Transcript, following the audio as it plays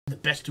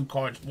best 2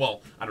 cards.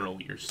 Well, I don't know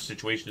what your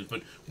situation is,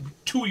 but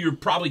 2 of your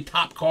probably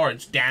top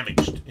cards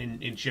damaged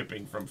in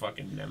shipping from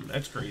fucking them.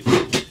 That's crazy.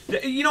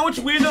 You know what's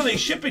weird though? They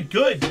ship it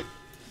good.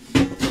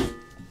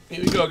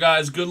 Here we go,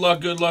 guys. Good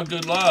luck, good luck,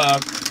 good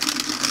luck.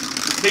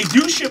 They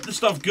do ship the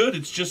stuff good.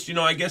 It's just, you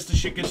know, I guess the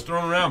shit gets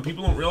thrown around.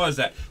 People don't realize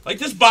that. Like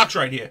this box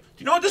right here. Do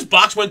you know what this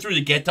box went through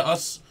to get to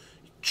us?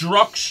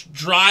 Drucks,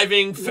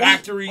 driving,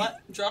 factory.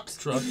 What? Drucks?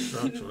 Trucks,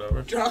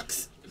 whatever.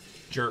 Drucks.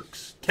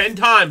 Jerks. 10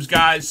 times,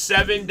 guys.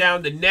 7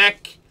 down the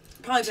neck.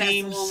 Probably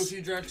teams. passed along a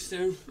few drugs,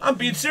 too. I'm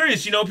being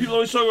serious. You know, people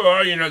always talk about,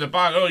 oh, you know, the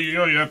box. Oh, you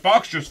know, that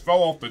box just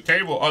fell off the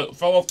table.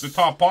 Fell off the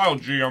top pile,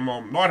 G. I'm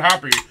not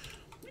happy.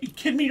 Are you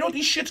kidding me? You know what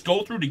these shits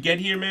go through to get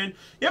here, man?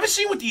 You ever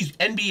seen what these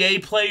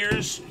NBA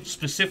players,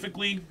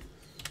 specifically,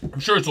 I'm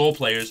sure it's all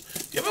players,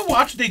 you ever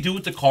watch what they do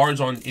with the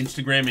cards on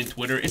Instagram and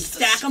Twitter? It's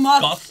Stack them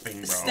up. disgusting,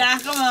 bro.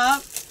 Stack them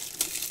up.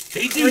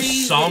 They do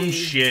some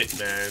shit,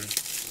 man.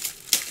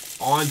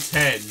 On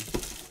 10.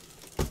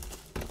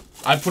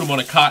 I put them on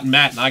a cotton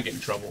mat and I get in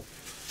trouble.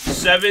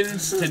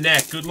 7s to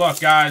neck. Good luck,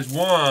 guys.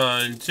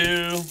 1,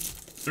 2,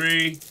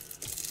 3,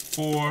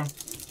 4,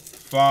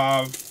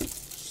 5,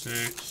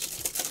 6,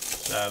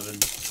 7,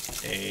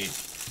 8,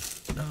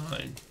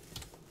 9,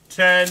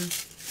 10.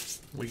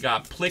 We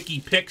got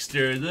Plicky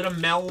Pickster, little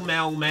Mel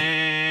Man.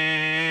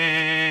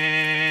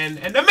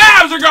 And the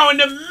Mavs are going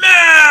to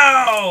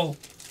Mel!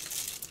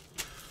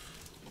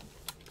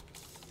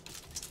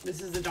 This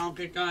is the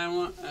donkey guy I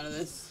want out of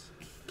this.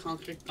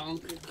 Donkey.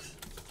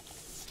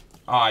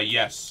 Ah,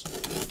 yes.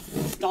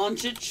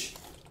 Doncic.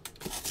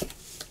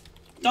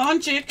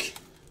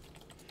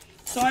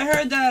 So I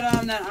heard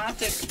that that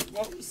optic.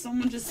 What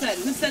someone just said.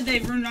 Who said they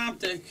ruined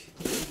optic?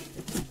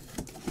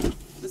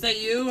 Was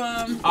that you?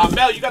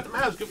 Mel, you got the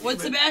Mavs.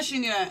 What's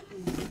Sebastian got?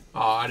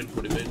 Oh, I didn't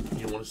put him in. You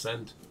didn't want to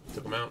send.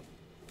 Took him out.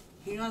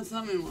 He got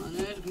something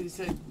wanted because he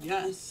said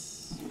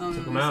yes. Took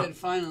him out. He said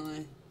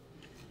finally.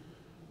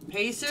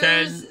 Pacers?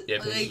 10. Yeah,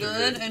 are they Pacers are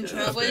good? good. And Yeah,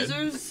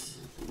 Trailblazers?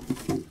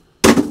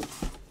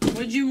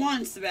 What'd you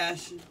want,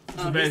 Sebastian? Oh, he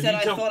Sebastian, said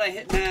I you thought I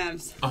hit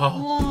Mavs. Oh.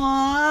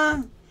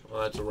 Aww.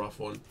 Well, that's a rough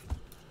one.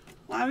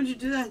 Why would you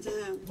do that to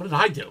him? What did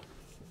I do?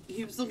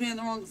 He was looking at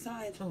the wrong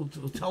side. Tell him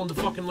to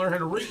fucking learn how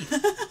to read.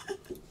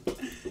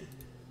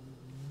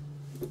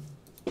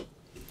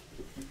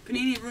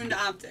 Panini ruined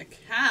optic.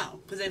 How?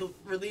 Because they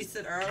released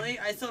it early?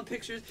 I saw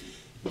pictures.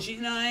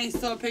 Gina and I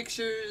saw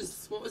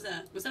pictures. What was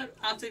that? Was that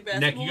optic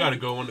basketball? Nick, you gotta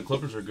go when the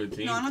Clippers are a good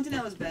team. No, I don't think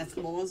that was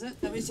basketball, was it?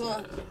 That we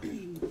saw.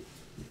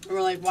 We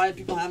were like, why do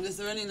people have this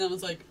already? And that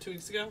was like 2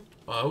 weeks ago.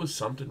 Oh, it was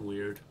something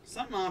weird.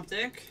 Something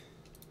optic.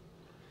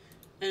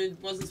 And it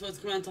wasn't supposed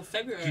to come out until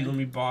February. Gee, let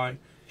me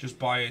just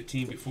buy a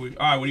team before you...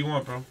 Alright, what do you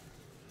want, bro?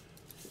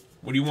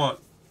 What do you want?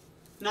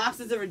 Knox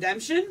is a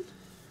redemption?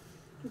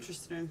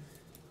 Interesting.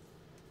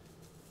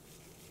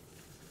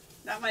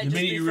 That might The just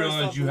minute be you first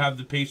realize off you of- have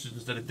the Pacers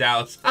instead of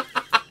Dallas. I'm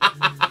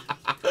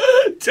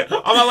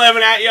not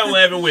laughing at you, I'm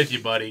laughing with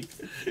you, buddy.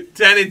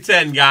 10 and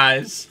 10,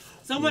 guys.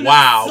 Someone bro.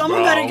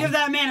 better give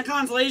that man a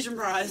consolation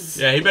prize.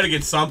 Yeah, he better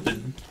get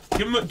something.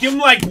 Give him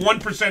like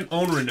 1%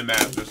 owner in the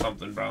Mavs or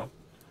something, bro.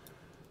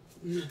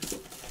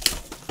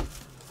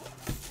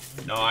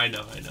 No, I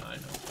know.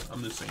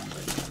 I'm the same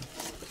way, man.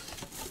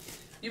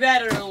 You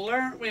better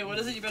learn. Wait, what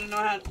is it? You better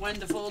know when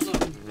to fold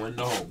them. When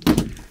to hold.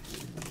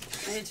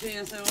 I hate to say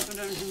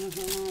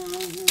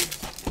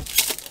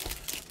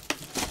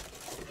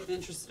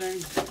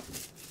Interesting.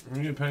 I'm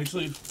gonna get a penny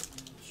sleeve.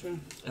 Sure.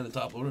 And the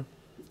top loader.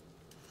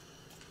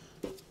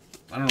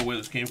 I don't know where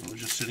this came from. It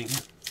was just sitting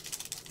here.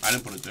 I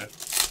didn't put it there.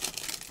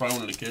 Probably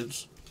one of the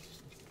kids.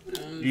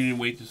 You didn't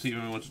wait to see if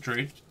anyone wants to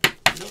trade?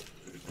 Nope.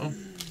 Oh,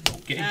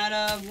 okay. Out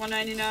of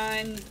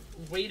 199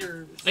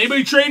 waiters.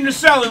 Anybody trading or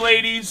selling,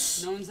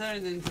 ladies? No one said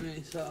anything to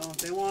me, so if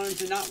they wanted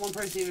to, not one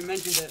person even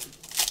mentioned it.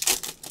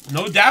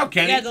 No doubt,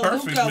 Kenny. Yeah, the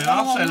Perfect, Luka, man.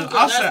 I'll send it. Luka,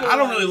 I that's don't what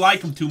it really was.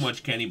 like him too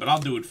much, Kenny, but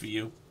I'll do it for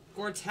you.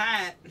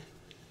 Gortat.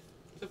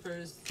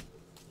 Clippers.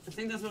 I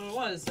think that's what it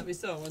was that we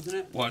saw, wasn't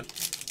it? What?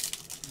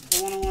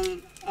 The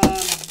one-on-one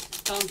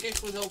thumb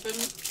kick was open,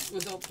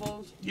 without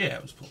pulls. Yeah,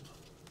 it was pulled.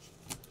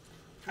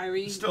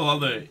 Kyrie. Still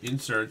other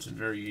inserts and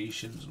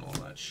variations and all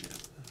that shit.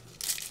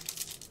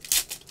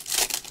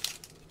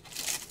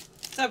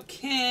 What's up,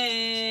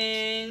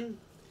 King?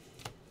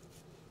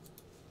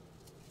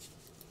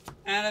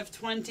 Out of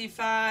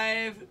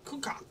 25,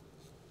 Kukoc.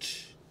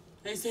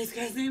 Did I say this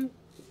guy's name?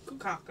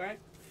 Kukoc, right?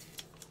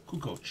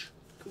 Kukoc.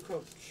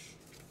 Kukoc.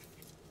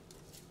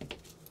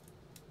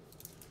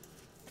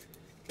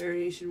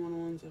 Variation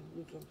 101s of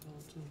Luka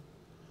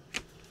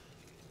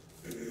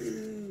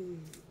Palatine.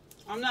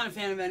 I'm not a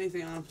fan of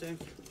anything optic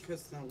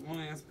because it's a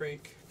long-ass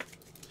break.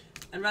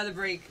 I'd rather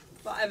break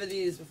 5 of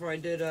these before I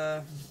did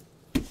that,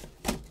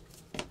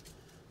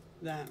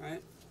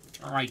 right?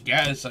 I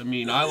guess. I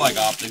mean, I like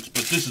optics,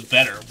 but this is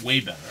better.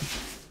 Way better.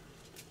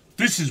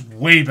 This is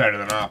way better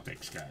than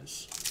optics,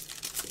 guys.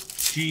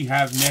 She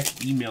have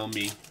Neck email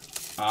me.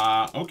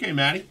 Okay,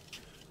 Maddie.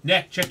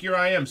 Neck, check your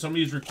IM.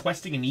 Somebody is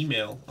requesting an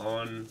email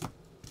on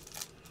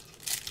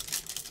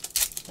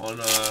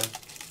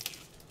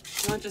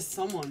It's not just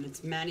someone.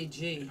 It's Manny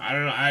G. I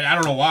don't know. I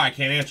don't know why. I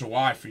can't answer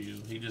why for you.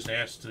 He just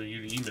asked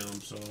you to email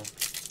him, so.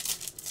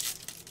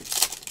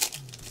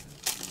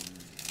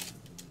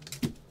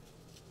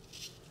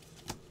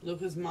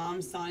 Luca's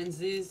mom signs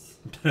these.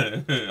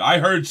 I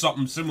heard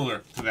something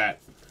similar to that.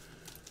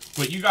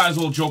 But you guys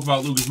will joke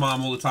about Luca's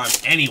mom all the time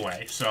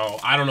anyway, so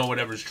I don't know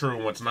whatever's true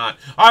and what's not.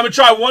 I'm going to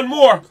try one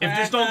more. If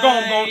this don't go,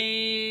 I'm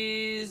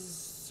going...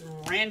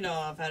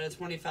 Randolph out of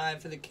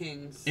 25 for the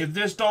Kings. If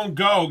this don't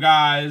go,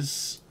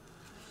 guys...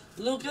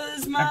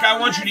 Luca's mom that guy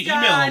wants you to email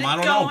him. I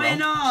don't know, bro.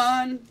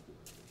 On.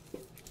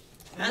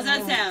 How's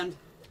that sound?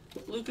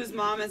 Luca's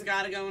mom has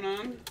got it going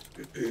on.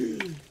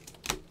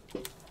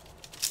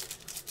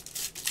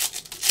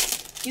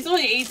 He's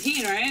only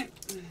 18, right?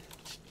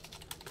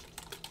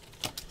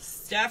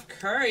 Steph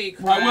Curry.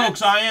 Right,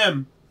 Wilkes, I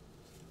am.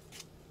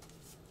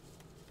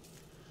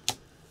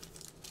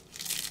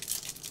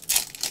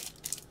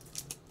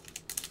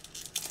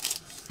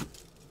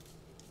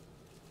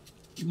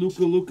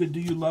 Luca, do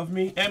you love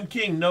me? M.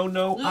 King, no,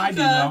 Luca, I do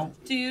know.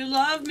 Do you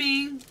love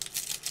me?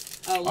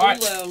 Oh, Lulu.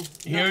 Right,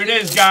 here it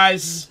is,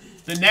 guys.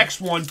 The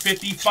next one,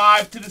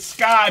 55 to the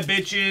sky,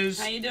 bitches.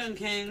 How you doing,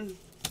 King?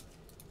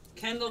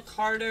 Kendall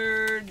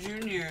Carter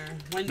Jr.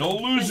 No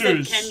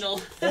losers.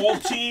 Kendall. All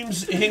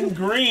teams in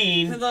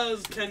green. Hello,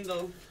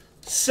 Kendall.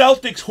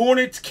 Celtics,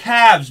 Hornets,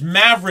 Cavs,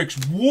 Mavericks,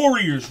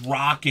 Warriors,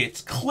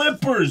 Rockets,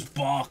 Clippers,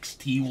 Bucks,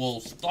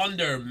 T-Wolves,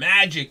 Thunder,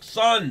 Magic,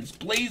 Suns,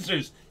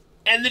 Blazers,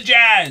 and the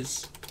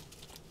Jazz.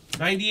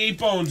 98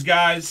 bones,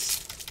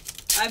 guys.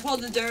 I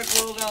pulled the Dirk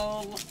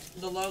logo,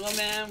 the logo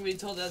man. We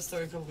told that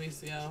story a couple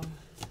weeks ago.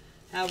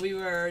 How we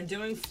were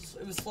doing,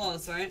 it was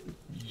flawless, right?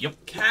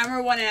 Yep.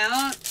 Camera went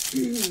out,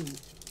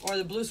 or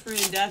the blue screen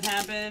of death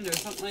happened, or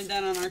something like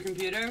that on our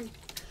computer.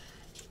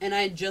 And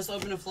I had just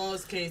opened a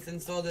flawless case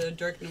and saw the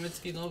Dirk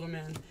Nowitzki logo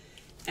man.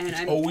 And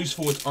I always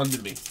for what's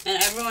under me.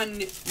 And everyone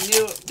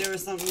knew there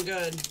was something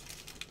good.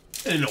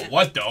 I didn't know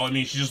what, though. I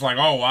mean, she's just like,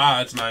 oh, wow,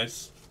 that's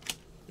nice.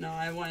 No,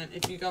 I went.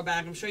 If you go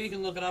back, I'm sure you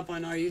can look it up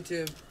on our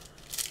YouTube.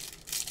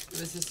 It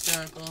was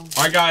hysterical. All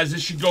right, guys,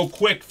 this should go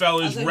quick,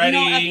 fellas. Like,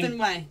 Ready? No effing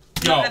way.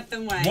 Go. No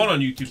effing way. One on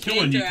YouTube, two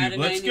on YouTube.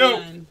 Let's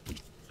go.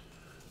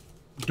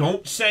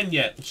 Don't send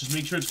yet. Let's just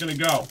make sure it's going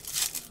to go.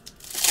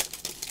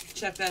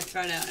 Check that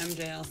thread out,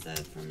 MJL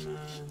said from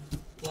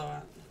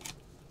Blowout.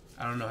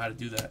 I don't know how to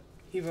do that.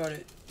 He wrote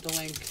it, the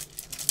link.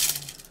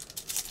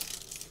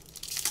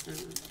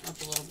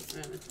 Up a little bit.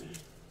 Yeah, right there.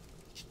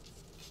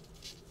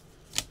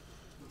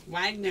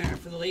 Wagner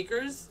for the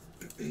Lakers.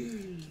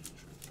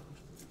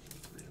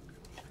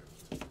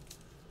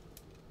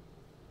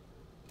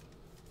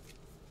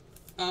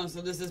 Oh,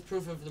 so this is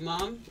proof of the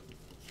mom?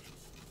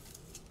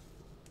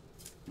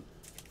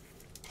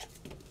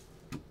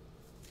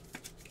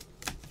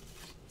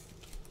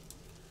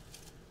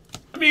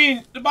 I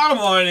mean, the bottom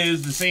line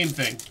is the same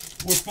thing.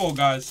 We're full,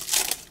 guys.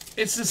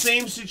 It's the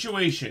same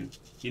situation.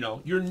 You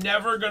know, you're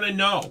never going to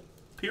know.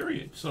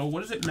 Period. So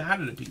what does it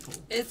matter to people?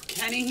 Is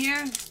Kenny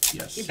here?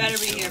 Yes. He better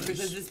be here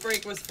because this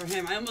break was for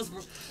him. I almost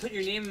put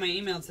your name in my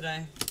email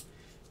today.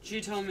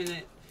 She told me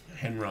that.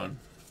 Henron.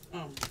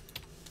 Oh.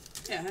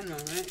 Yeah,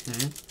 Henron, right?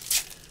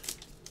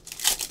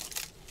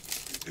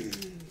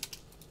 Mm-hmm.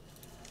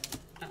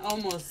 I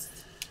almost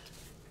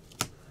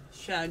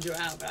shouted you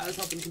out, but I was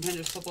hoping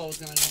Contenders football was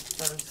going to go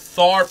first.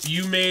 Tharp,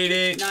 you made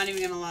it. Not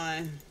even going to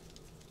lie.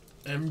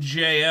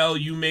 MJL,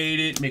 you made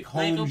it.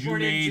 McHolmes, you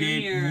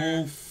made Jr. it.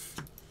 Wolf.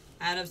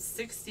 Out of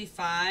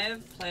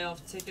 65,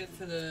 playoff ticket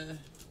for the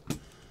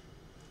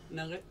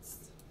Nuggets.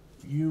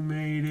 You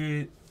made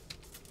it.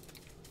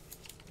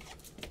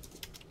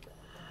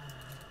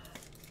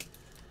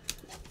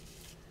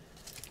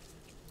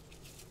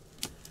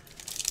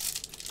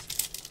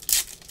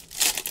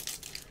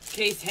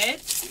 Case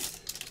hits.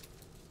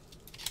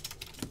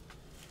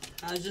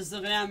 I was just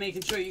looking out,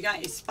 making sure you got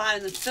your spot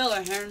in the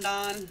filler,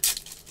 Herndon.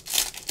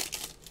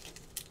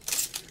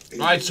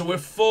 Alright, so we're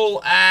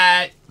full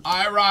at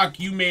IROC,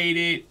 you made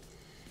it.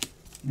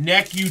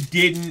 Neck, you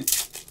didn't.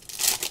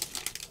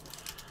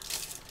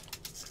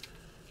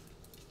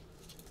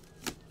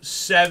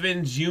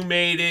 Sevens, you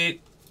made it.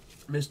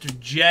 Mr.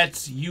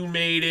 Jets, you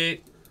made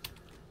it.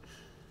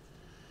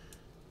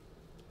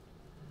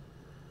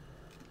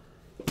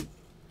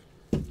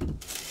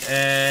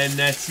 And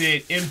that's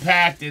it.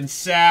 Impact and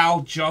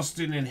Sal,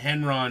 Justin, and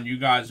Henron, you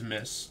guys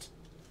missed.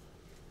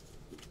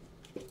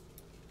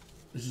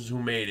 This is who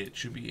made it.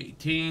 Should be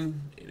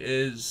 18. It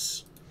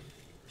is.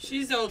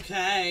 She's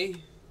okay.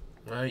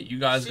 Right, you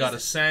guys got to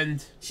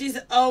send. She's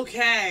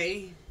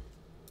okay.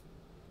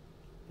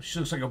 She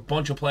looks like a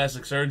bunch of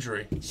plastic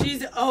surgery.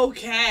 She's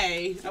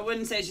okay. I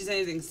wouldn't say she's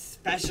anything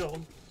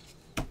special.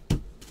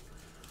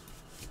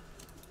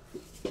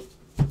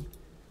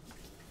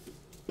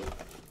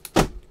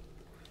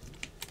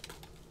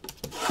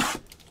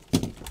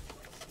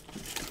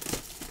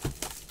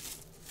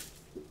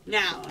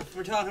 Now, if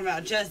we're talking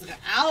about Jessica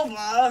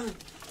Alba,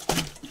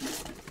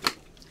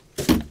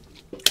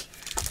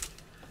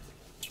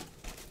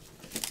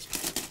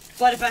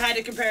 but if I had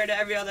to compare her to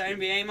every other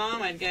NBA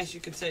mom, I'd guess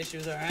you could say she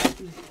was alright.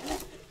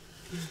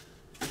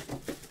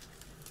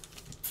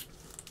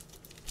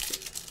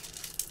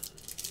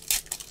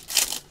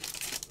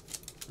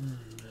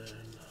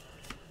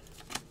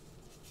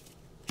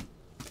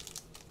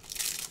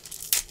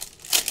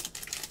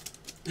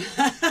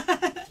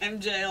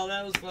 MJ, oh,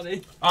 that was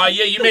funny.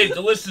 Yeah, you made it.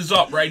 The list is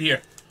up right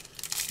here.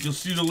 You'll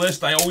see the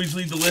list. I always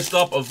leave the list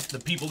up of the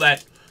people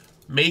that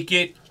make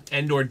it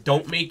and or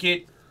don't make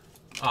it.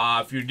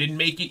 If you didn't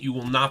make it, you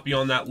will not be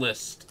on that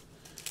list.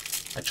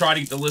 I try to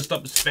get the list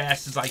up as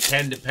fast as I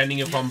can, depending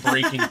if I'm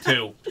breaking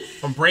 2.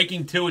 If I'm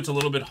breaking 2, it's a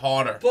little bit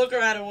harder. Booker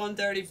out of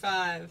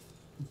 135.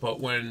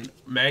 But when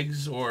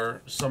Megs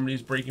or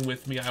somebody's breaking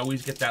with me, I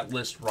always get that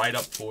list right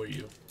up for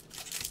you.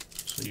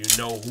 So you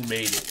know who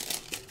made it.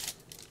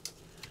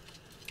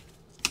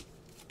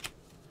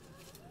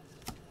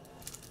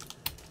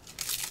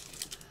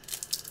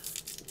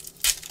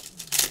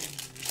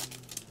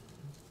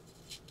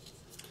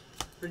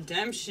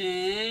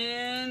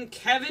 Redemption.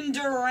 Kevin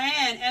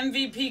Durant,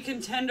 MVP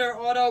contender,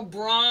 auto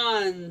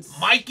bronze.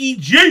 Mikey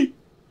G.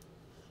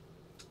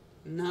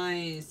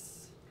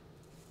 Nice.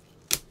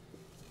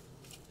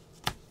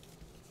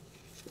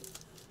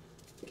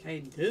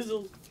 Okay,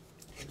 Dizzle.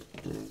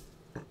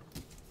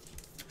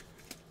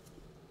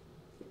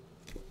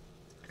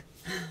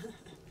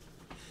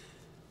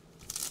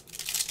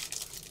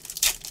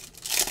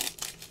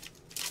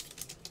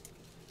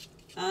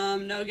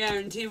 No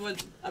guarantee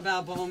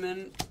about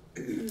Bowman.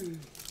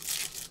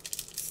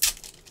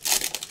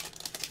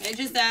 It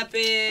just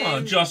happened.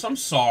 Oh, Just, I'm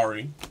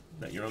sorry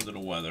that you're under the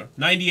weather.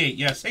 98,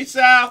 yes. Hey,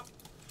 Sal.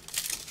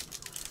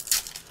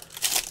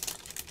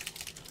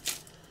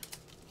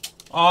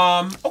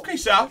 Okay,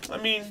 Sal. I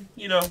mean,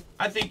 you know,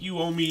 I think you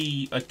owe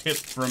me a tip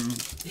from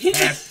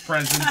past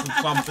presents or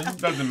something.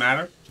 Doesn't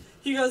matter.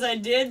 He goes, I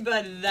did,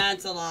 but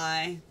that's a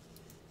lie.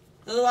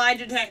 The lie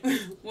detector.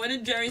 What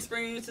did Jerry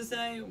Springer used to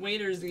say?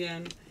 Waiters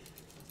again.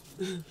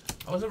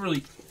 I wasn't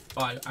really...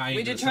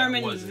 We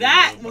determined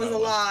that was a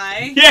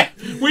lie. Yeah,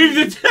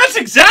 that's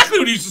exactly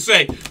what he used to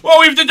say. Well,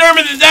 we've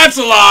determined that that's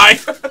a lie.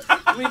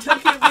 We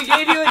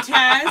gave you a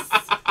test,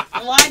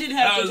 a lie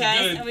detector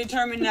test, and we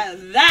determined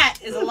that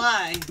is a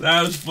lie.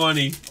 That was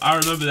funny. I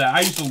remember that.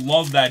 I used to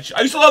love that.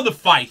 I used to love the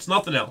fights,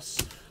 nothing else.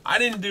 I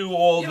didn't do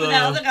all the... But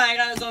that other guy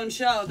got his own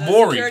show. The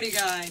Maury. Security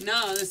guy.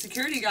 No, the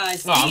security guy,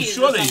 Steve. Oh, I'm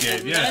sure they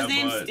did, yeah. Was that his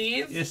name,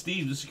 Steve? Yeah,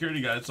 Steve, the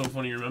security guy. It's so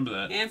funny you remember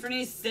that.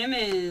 Anthony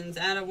Simmons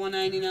out of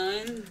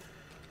 199.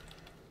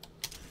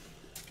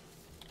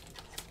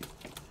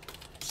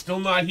 Still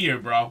not here,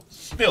 bro.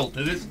 Still,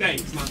 to this day,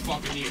 it's not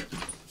fucking here.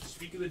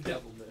 Speak of the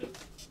devil, man.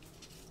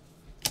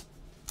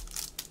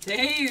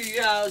 There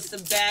you go,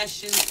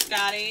 Sebastian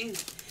Scotty.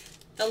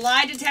 The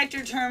lie detector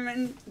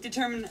determined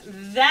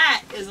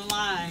that is a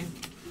lie.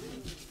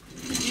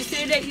 You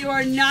say that you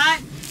are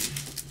not...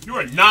 You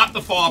are not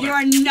the father. You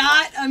are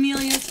not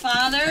Amelia's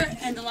father,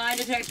 and the lie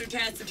detector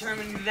test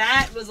determined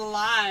that was a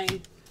lie.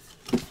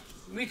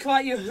 We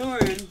caught you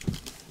hooring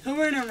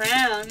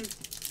around.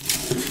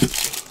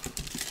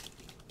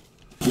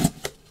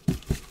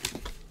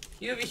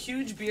 You have a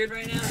huge beard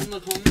right now and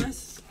look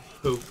homeless?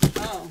 Who?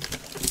 Oh.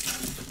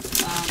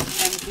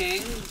 M.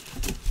 King.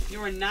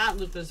 You are not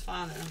Luca's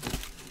father.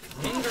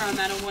 Ingram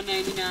out of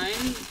 199. I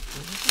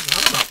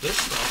forgot about this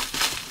stuff.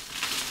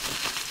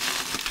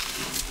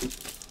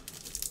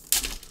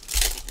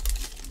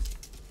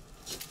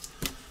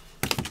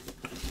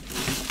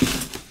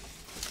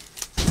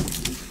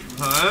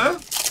 Huh?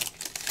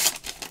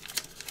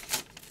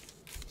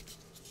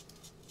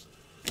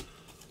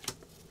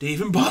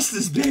 Dave and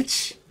Buster's,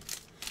 bitch.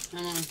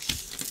 How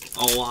much?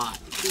 A lot.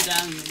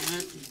 2,000,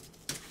 right?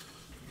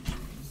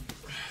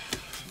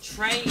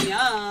 Trey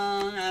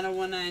Young out of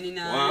 199.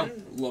 Wow.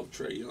 Love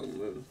Trey Young,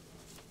 man.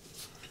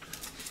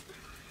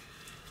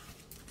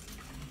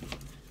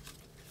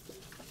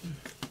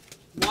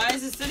 Why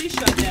is the city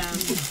shut down?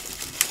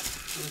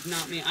 It's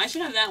not me. I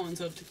should have that one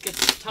so it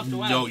gets tucked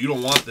away. No, you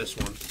don't want this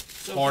one.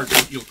 So hard.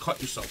 You'll cut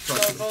yourself. So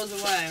it goes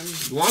away.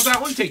 You want that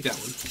one? Take that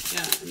one.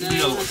 Yeah, and then I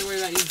don't have to worry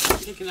about you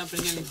picking up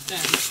and getting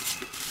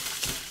stabbed.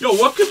 Yo,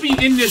 what could be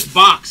in this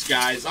box,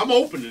 guys? I'm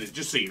opening it,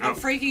 just so you know. I'm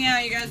freaking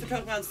out. You guys were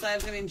talking about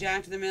slabs getting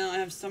jacked in the mail. I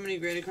have so many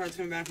graded cards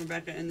coming back from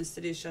Becca, and the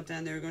city is shut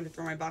down. They were going to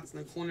throw my box in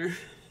the corner.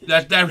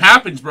 That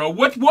happens, bro.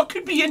 What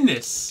could be in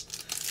this?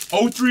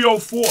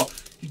 0304.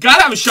 You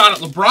gotta have a shot at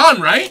LeBron,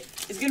 right?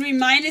 It's going to be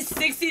minus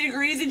 60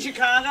 degrees in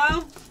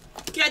Chicago?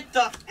 Get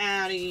the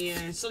out of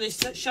here. So they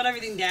shut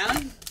everything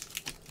down?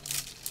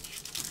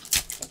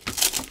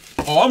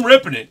 Oh, I'm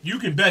ripping it. You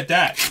can bet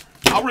that.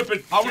 I'll rip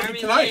it. I'll rip it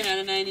tonight. Out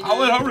of 99. I'll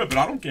let her rip it.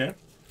 I don't care.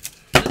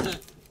 What is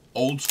it?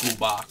 Old school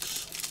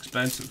box.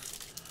 Expensive.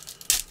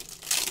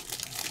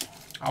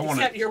 I want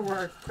Except it. your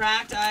work.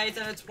 Cracked ice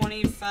out of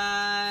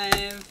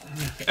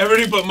 25.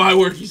 Everything but my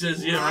work, he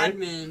says. Yeah, right?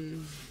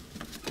 Rodman.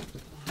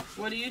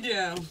 What do you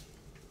do?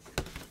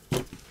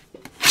 Do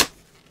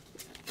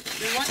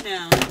what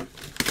now?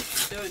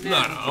 Do it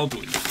now. No, I'll do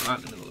it now. Not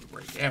in the middle of the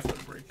break. After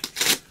the break.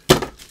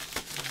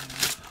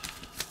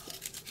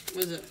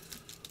 What is it?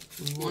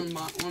 One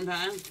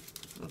pack?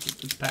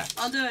 It's packed.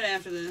 I'll do it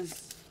after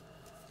this.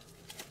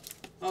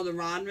 Oh, the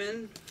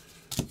Rodman.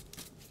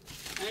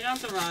 I got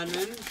the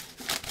Rodman.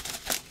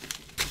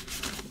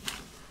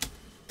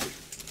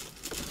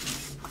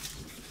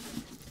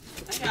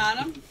 got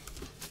him.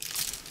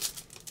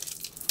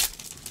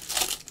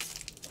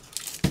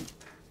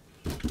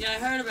 Yeah, I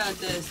heard about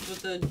this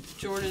with the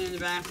Jordan in the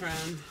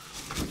background.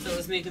 So it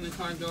was making the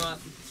card go up.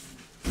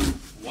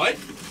 What?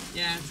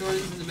 Yeah,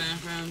 Jordan's in the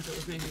background, so it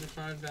was making the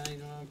card value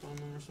go up on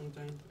them or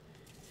something.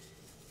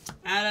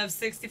 Out of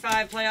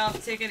 65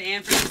 playoff ticket,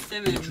 Anthony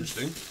Simmons.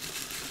 Interesting.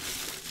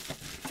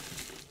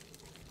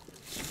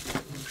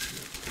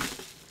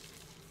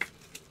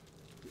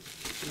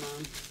 Come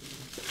on.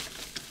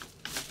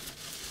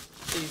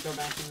 So you go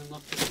back in and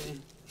look to see.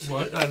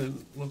 What? I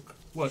didn't look.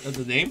 What? At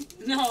the name?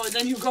 No,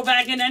 then you go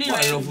back in anyway. Well,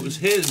 I don't know if it was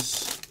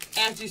his.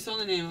 After you saw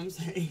the name, I'm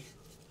saying.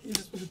 You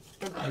just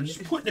I'm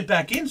just putting it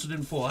back in so it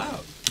didn't fall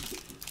out.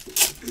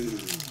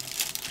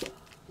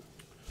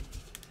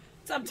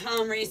 What's up,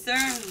 Tom Racer?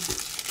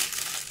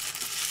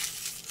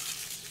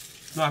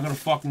 It's not gonna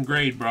fucking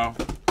grade, bro.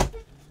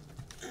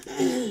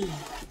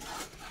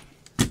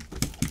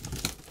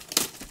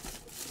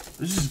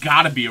 This has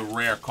got to be a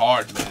rare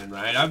card, man,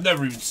 right? I've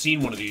never even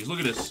seen one of these. Look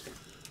at this.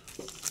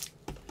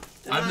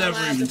 I've never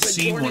even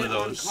seen one of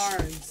those.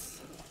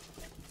 Cards.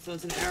 So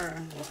it's an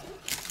error.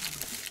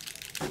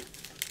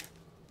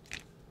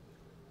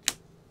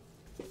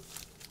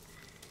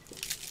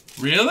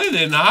 Really?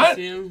 They're not?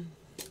 Yeah.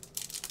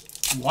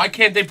 Why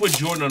can't they put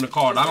Jordan on the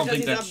card? I don't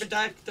think that's... that's... Upper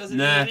deck doesn't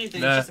mean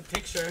anything. It's just a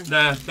picture.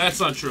 Nah,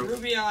 that's not true.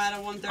 Rubio out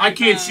of 135. I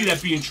can't see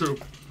that being true.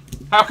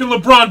 How can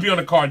LeBron be on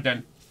the card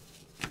then?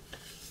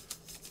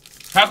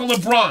 How can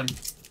LeBron?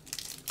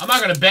 I'm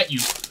not going to bet you.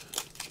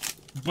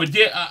 But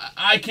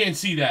I can't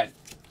see that.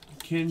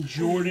 Can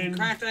Jordan...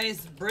 Cracked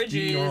Ice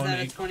Bridges out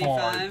of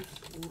 25.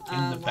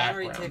 In the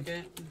lottery background.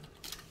 ticket.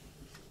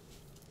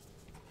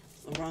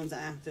 LeBron's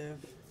active.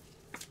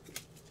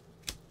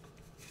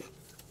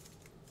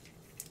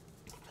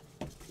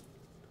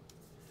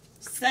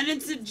 Send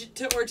it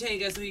to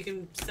Ortega so he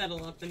can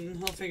settle up and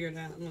he'll figure it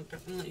out and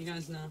let you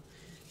guys know.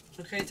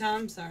 Okay,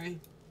 Tom? Sorry.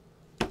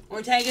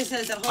 Ortega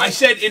says that I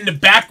said in the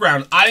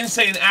background. I didn't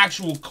say an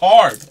actual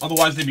card.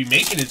 Otherwise, they'd be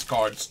making his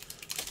cards.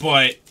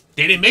 But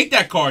they didn't make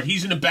that card.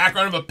 He's in the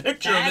background of a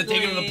picture of the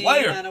taking of the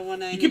player.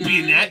 He could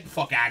be in that.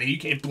 Fuck out of here. You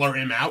can't blur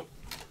him out.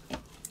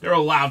 They're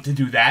allowed to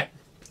do that.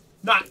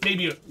 Not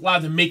maybe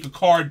allowed to make a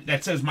card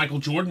that says Michael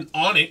Jordan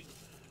on it.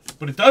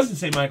 But it doesn't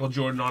say Michael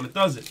Jordan on it,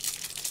 does it?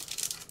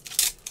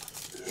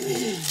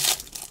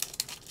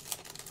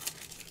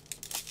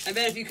 I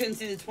bet if you couldn't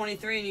see the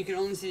 23 and you could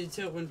only see the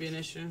 2, it wouldn't be an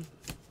issue.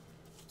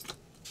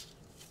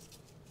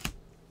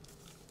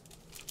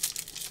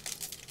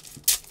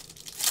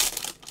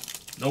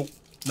 Nope.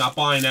 Not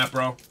buying that,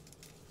 bro.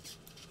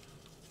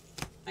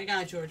 I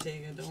got you,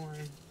 Ortega. Don't worry.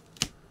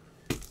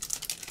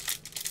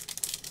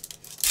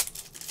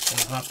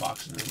 And hot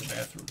boxing in the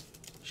bathroom.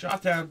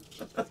 Shot down.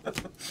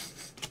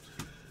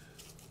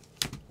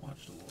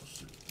 Watch the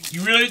lawsuit.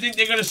 You really think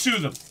they're gonna sue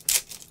them?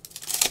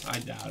 I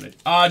doubt it.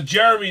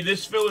 Jeremy,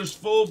 this filler's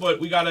full, but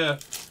we got a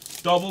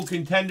double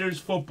Contenders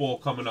football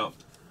coming up.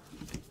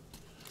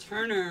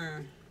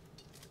 Turner.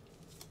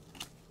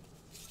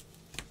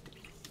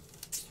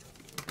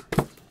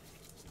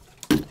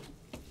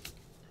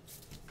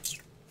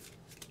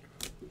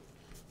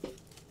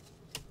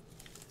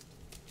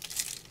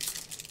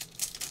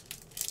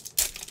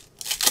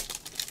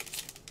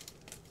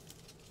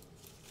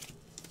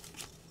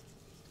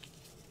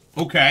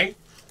 Okay.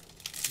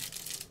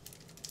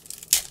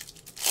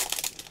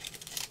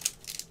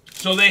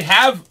 So they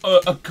have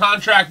a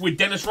contract with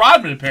Dennis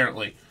Rodman,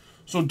 apparently.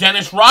 So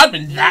Dennis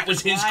Rodman, that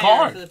was his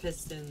card. For the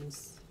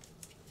Pistons.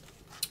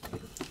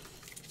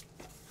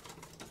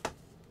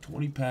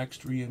 20 packs,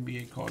 3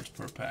 NBA cards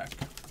per pack.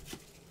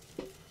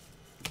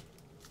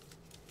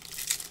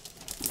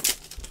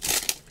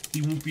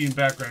 He won't be in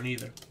background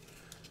either.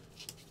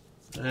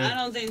 I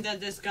don't think that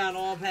this got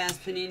all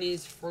past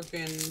Panini's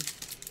freaking,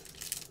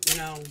 you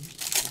know,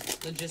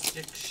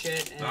 logistic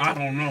shit. And I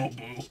don't know,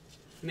 boo.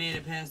 Made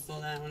it past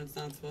all that when it's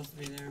not supposed to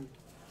be there.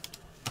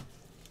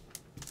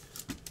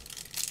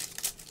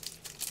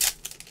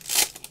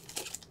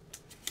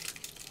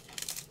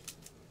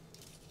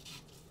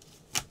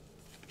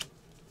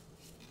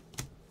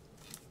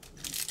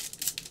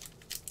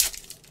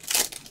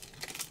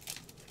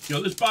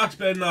 Yo, this box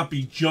better not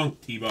be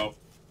junk, Tebow.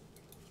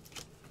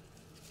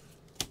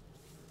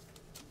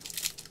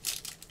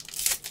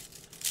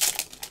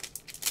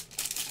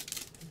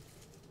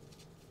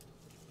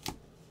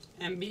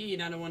 MB,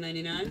 not a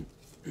 199.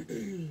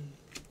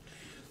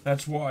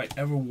 That's why I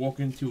ever walk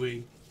into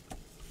a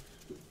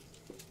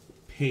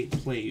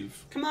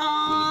plave Come with a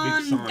on,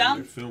 big sign dunk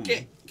they're filming.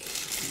 it.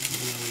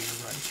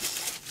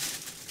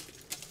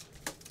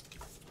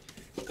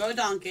 Go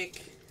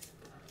Doncic.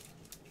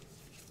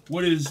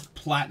 What is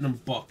platinum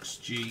bucks,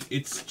 G?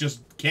 It's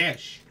just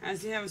cash. How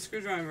does he have a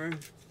screwdriver?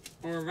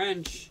 Or a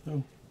wrench?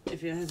 Who?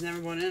 If he has never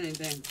bought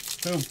anything.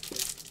 Who?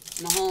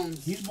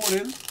 Mahomes. He's bought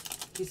in.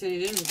 He said he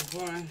didn't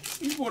before.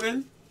 He's bought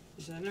in.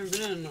 He said, I've never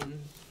been in one.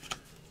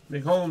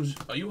 Nick Holmes,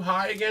 are you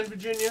high again,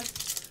 Virginia?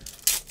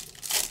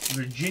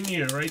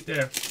 Virginia, right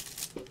there.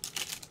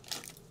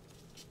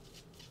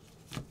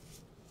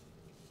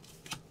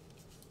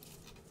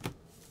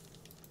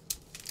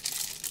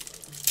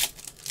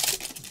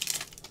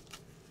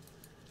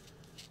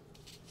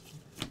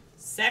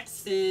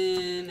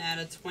 Gibson out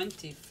of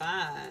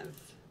 25.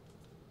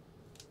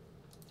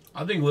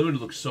 I think limited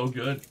looks so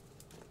good.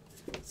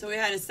 So we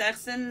had a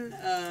Sexton.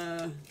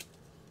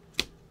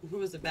 Who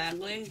was it?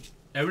 Bagley.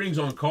 Everything's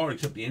on card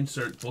except the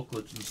insert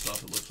booklets and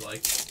stuff. It looks like.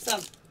 What's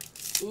up?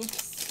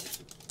 Oops.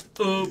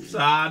 Oops!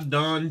 I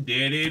done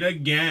did it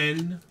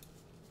again.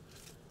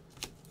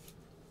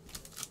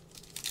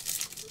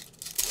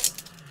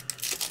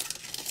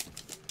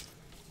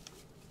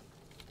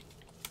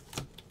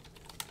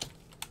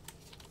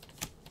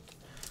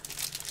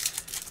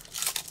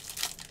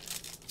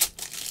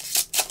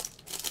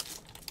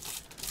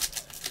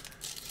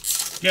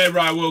 Okay,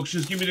 Rye Wilkes,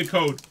 just give me the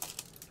code.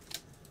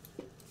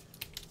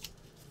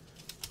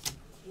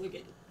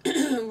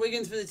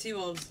 Wiggins for the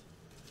T-Wolves.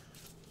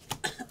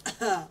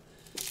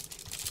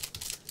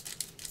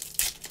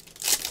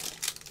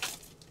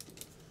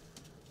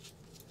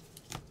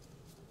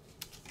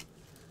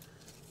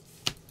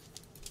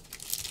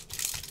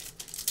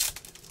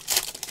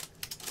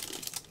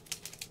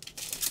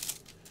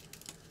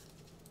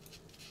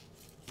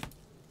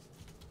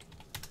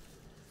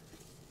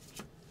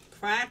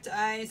 Cracked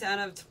ice out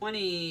of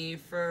 20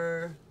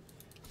 for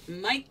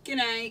Mike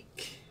and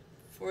Ike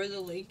for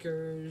the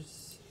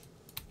Lakers.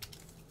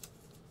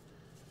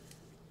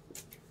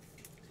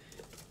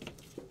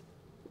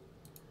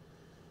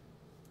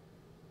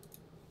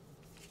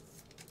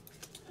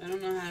 I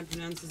don't know how to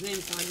pronounce his name,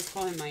 so I just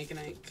call him Mike and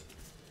Ike.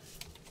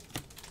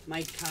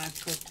 Mike Cock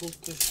or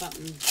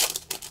something.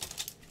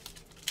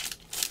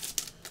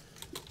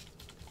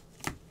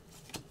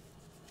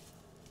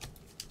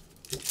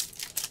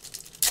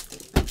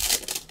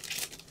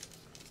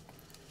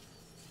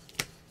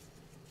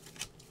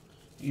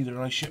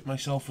 Either I shit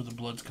myself or the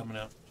blood's coming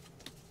out.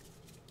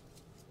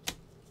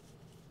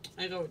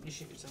 I go with you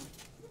shoot yourself.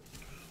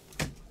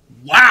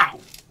 Wow!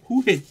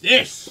 Who hit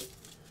this?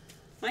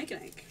 Mike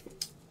and Ike.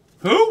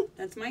 Who?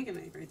 That's Mike and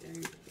Ike right there.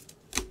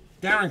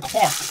 Darren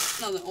Clark.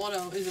 No, the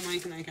auto isn't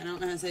Mike and Ike. I don't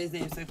know how to say his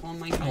name, so I call him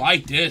Mike and I Ike.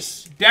 like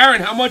this. Darren,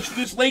 how much for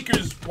this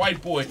Lakers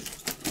white boy?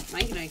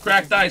 Mike and Ike.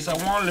 Cracked ice. I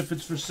want it if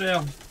it's for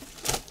sale.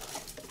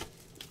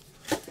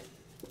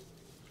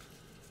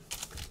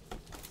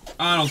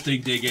 I don't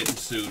think they're getting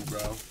sued,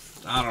 bro.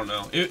 I don't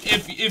know.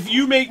 If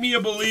you make me a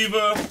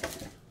believer,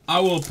 I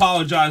will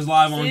apologize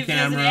live on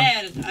camera.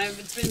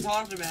 It's been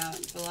talked about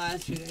for the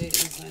last few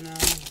days, I know.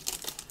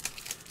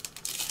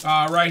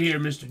 Right here,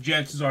 Mr.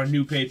 Jets is our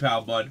new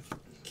PayPal bud.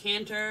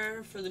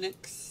 Cantor for the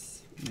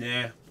Knicks.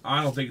 Nah,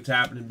 I don't think it's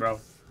happening, bro.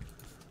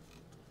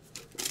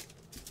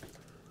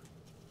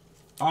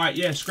 Alright,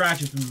 yeah,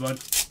 scratch it for me, bud.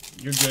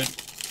 You're good.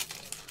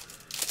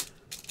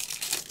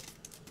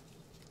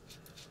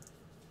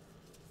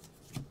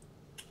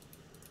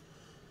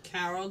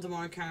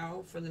 DeMar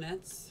Carroll for the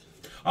Nets.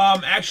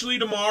 Actually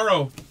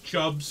tomorrow,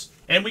 Chubbs.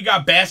 And we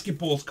got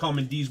basketballs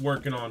coming D's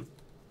working on.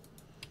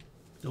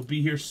 They'll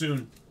be here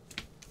soon.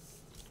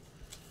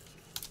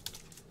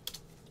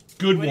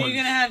 Good ones. When are you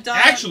gonna have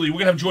Donald? Actually, we're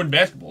gonna have Jordan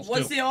basketballs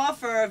What's too. the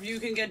offer if you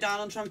can get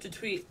Donald Trump to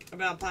tweet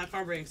about black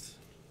car breaks?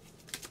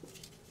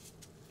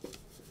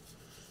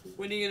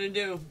 What are you gonna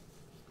do?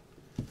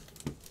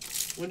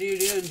 What are you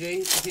doing, Jay?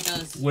 If he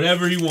does.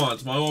 Whatever he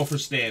wants. My offer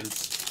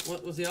stands.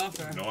 What was the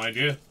offer? No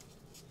idea.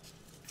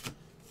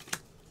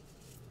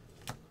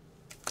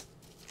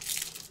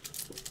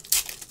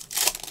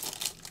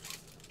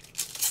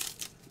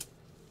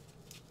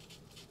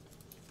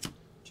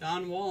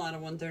 John Wall out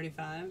of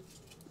 135.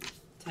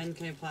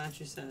 10K plat,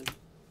 you said.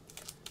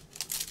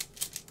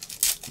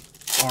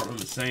 I don't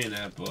remember saying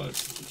that, but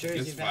Jersey I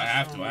guess if I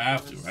have to, I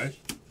have to, right?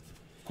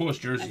 Of course,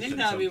 Jersey. I think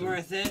that would be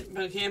worth it,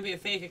 but it can't be a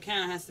fake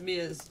account. It has to be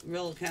his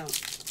real account.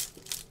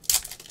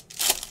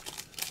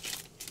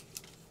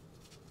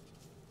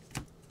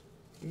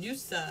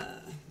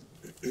 Yusa.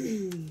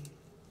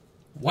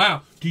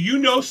 Wow. Do you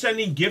know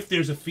sending gift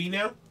there's a fee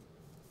now?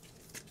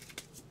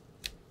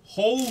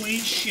 Holy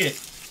shit.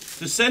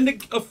 To send a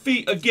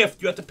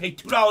gift, you have to pay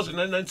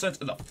 $2.99 as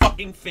a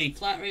fucking fee.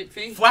 Flat rate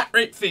fee? Flat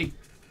rate fee.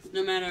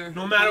 No matter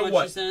how much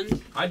what. You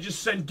send? I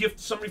just sent gift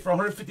to somebody for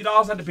 $150.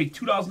 I had to pay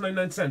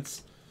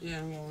 $2.99.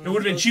 Yeah, well, it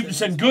would have been cheap to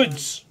send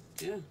goods.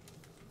 Yeah.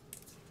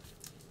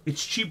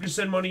 It's cheap to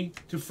send money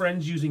to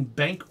friends using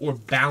bank or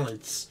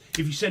balance.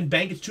 If you send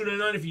bank, it's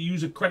 $2.99. If you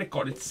use a credit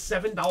card, it's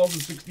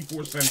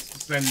 $7.64 to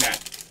send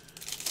that.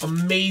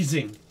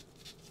 Amazing.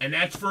 And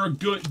that's for a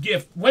good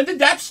gift. When did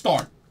that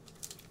start?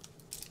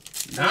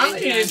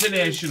 Not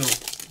international.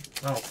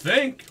 I don't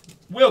think.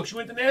 Wilkes, you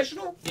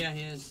international? Yeah,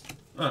 he is.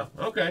 Oh,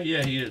 okay.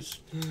 Yeah, he is.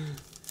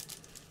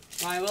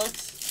 Why,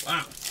 Wilkes?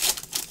 Wow.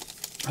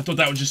 I thought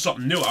that was just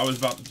something new. I was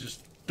about to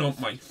just dump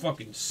my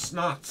fucking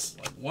snots.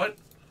 Like, what?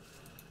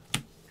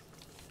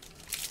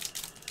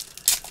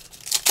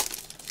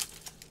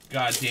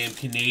 Goddamn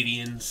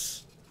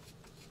Canadians.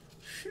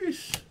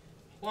 Sheesh.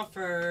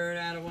 Wofford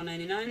out of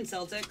 199.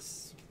 Celtics.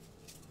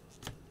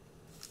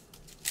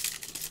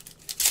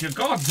 You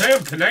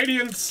goddamn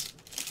Canadians.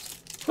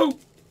 Who?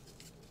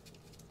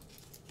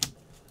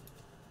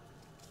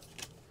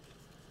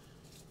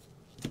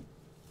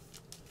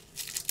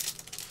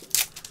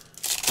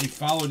 They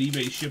followed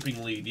eBay's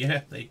shipping lead.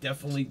 Yeah, they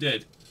definitely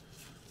did.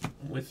 I'm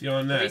with you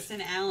on that.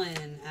 Grayson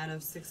Allen out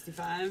of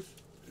 65.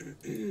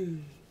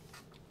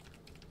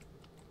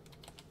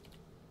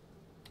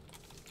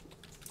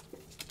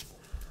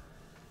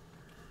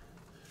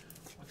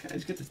 Okay,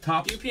 let's get the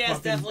top.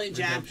 UPS definitely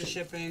jacked the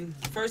shipping.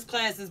 First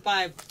class is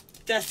by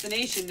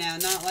destination now,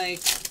 not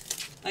like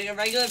a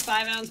regular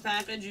 5-ounce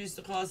package used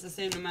to cost the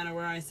same no matter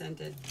where I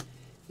sent it.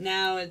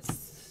 Now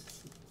it's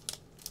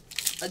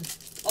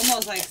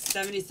almost like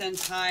 70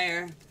 cents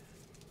higher.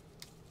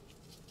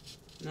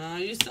 No,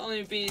 it used to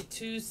only be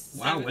 $2.7.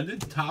 Wow, when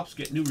did Topps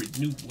get new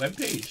web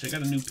page? They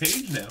got a new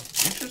page now.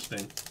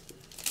 Interesting.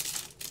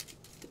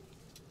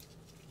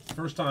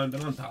 First time I've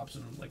been on Topps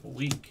in like a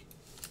week.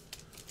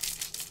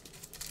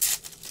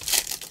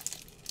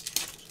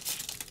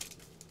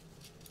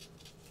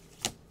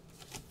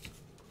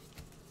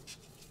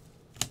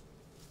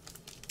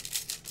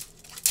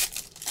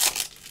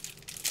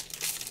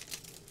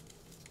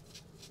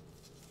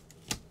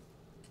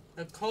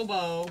 A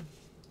Kobo.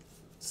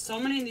 So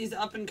many of these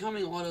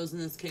up-and-coming autos in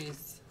this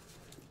case.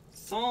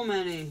 So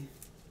many.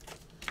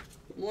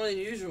 More than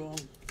usual.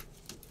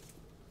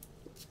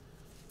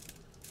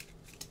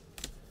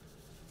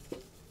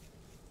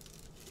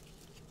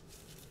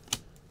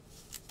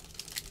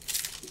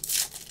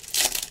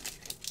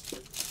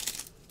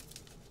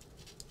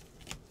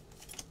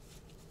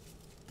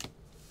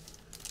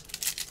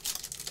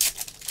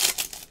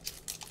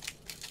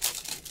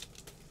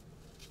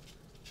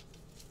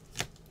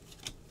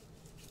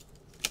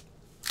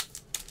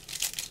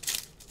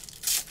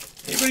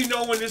 Anybody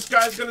know when this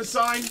guy's gonna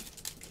sign?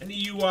 Any of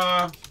you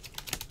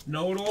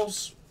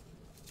know-it-alls?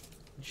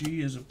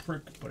 G is a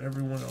prick, but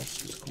everyone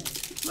else is cool.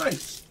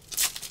 Nice.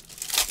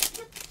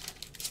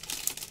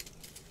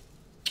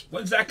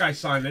 When's that guy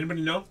signed?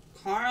 Anybody know?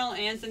 Carl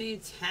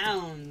Anthony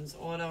Towns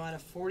auto out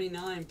of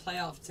 49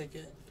 playoff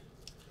ticket.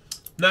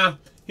 Nah,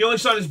 he only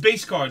signed his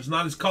base cards,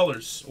 not his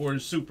colors or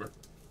his super.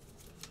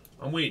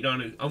 I'm waiting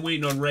on it. I'm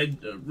waiting on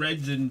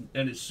Reds and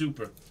his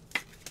super.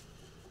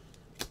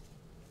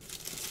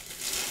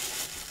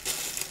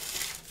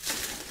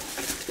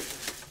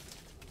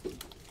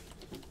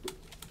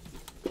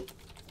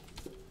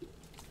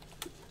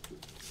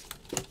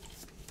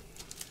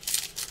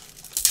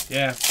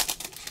 Yeah.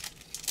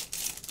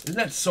 Isn't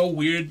that so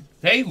weird?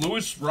 Hey,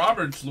 Luis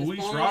Roberts is in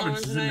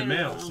the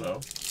mail, so.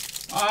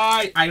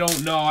 I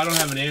don't know. I don't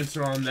have an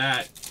answer on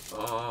that.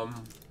 I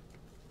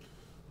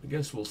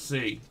guess we'll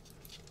see.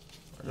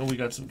 I know we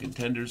got some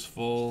contenders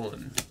full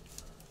and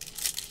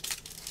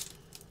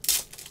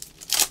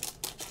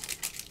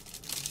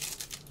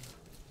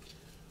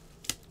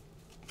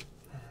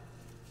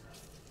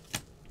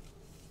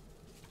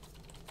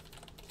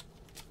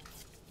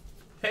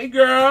hey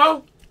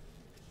girl.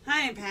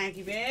 Hi,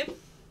 Packy babe.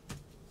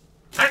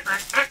 Hi,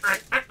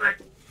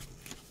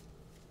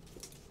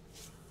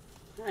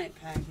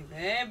 Packy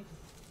babe.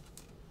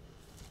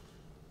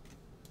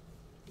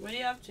 What are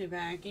you up to,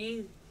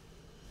 Packy?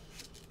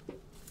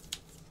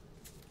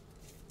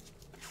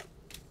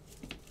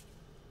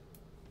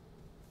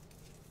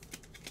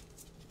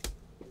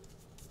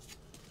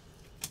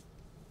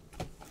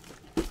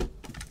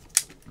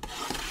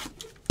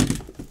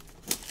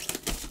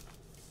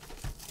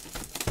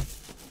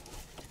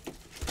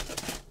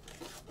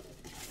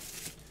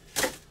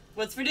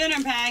 What's for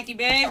dinner, Packy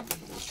babe?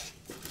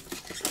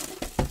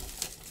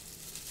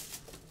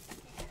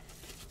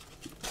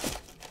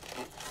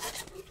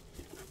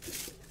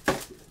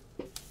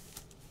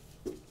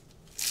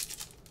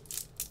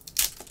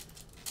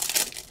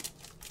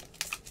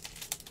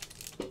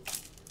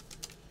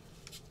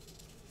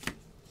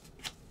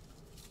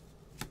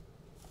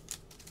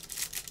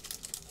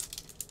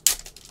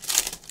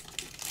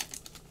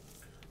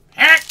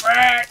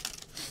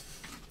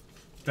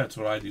 That's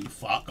what I do.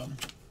 Fuck them.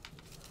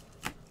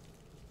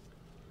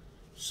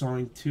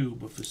 Signed 2,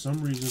 but for some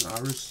reason I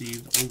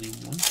received only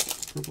 1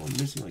 purple. I'm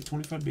missing like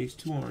 25 base,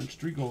 2 orange,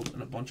 3 gold,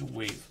 and a bunch of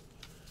wave.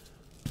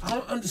 I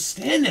don't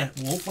understand that,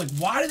 Wolf. Like,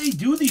 why do they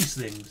do these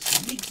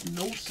things? It makes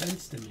no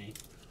sense to me.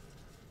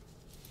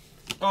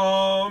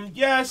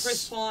 Yes.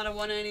 Chris Paul out of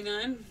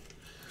 199.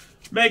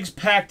 Meg's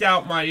packed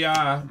out my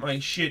my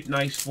shit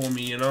nice for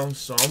me, you know,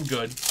 so I'm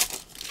good.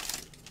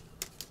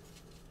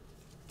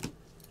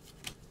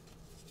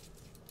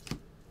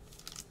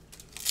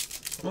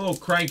 I'm a little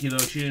cranky though.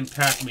 She didn't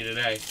pack me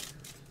today.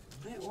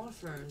 I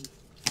offered.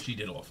 She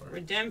did offer.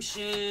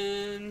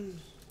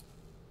 Redemption.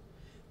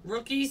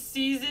 Rookie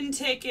season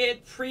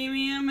ticket,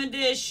 premium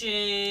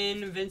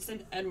edition,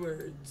 Vincent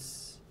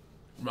Edwards.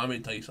 I'm going to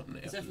tell you something.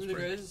 Is that from the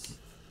Grizz?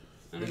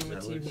 I don't know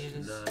what team he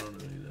is. No, I don't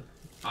know either.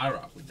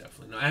 I-Rock would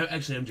definitely know.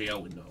 Actually,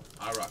 MJL would know.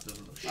 I-Rock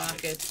doesn't know shit.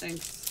 Rockets,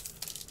 thanks.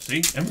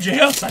 See?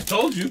 MJL, I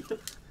told you.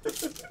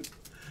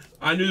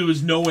 I knew there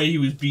was no way he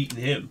was beating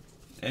him.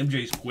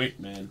 MJ's quick,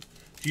 man.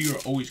 You are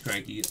always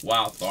cranky.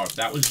 Wow, Tharp.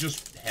 That was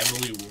just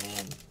heavily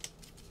wrong.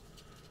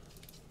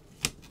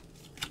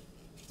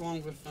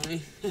 Wrong but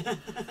funny.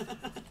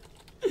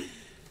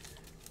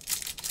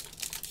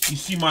 You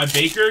see my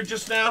Baker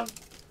just now?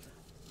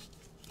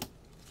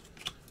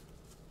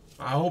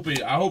 I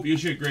hope your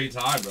shit grades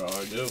high, bro.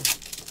 I do.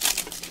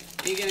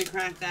 Are you gonna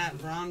crack that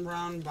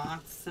Brown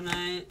box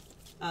tonight?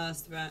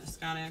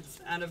 Scott X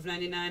out of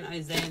 99,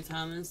 Isaiah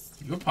Thomas.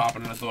 You're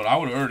popping, and I thought I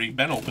would have already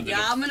been opened it.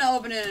 Yeah, I'm gonna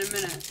open it in a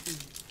minute.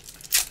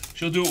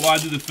 She'll do it while I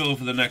do the filler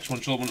for the next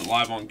one. She'll open it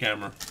live on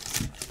camera.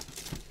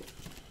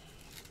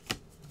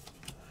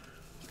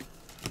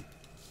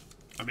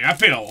 I mean, I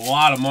paid a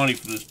lot of money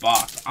for this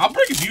box. I'll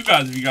break it to you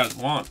guys if you guys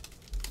want.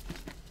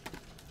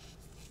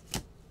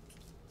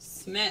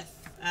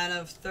 Smith out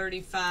of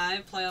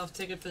 35, playoff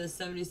ticket for the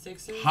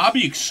 76ers.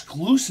 Hobby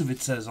exclusive,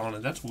 it says on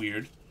it. That's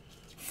weird.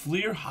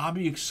 Fleer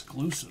hobby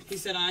exclusive. He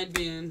said I'd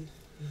be in.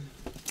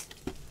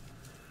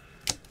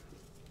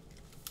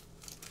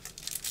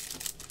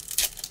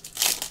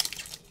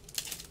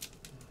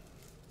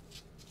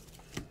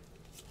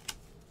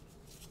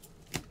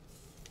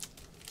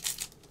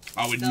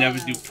 I would never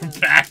do per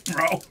pack,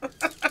 bro.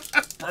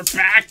 Per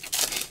pack.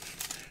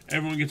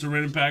 Everyone gets a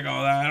random pack.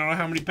 All that. I don't know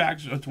how many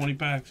packs. 20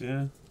 packs,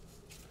 yeah.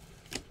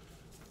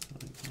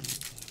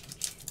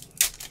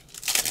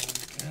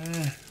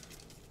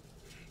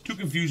 Too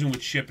confusing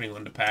with shipping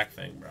on the pack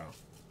thing, bro.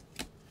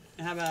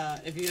 How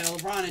about if you get a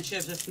LeBron and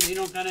chips, if you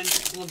don't got any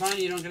LeBron,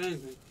 you don't get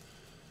anything.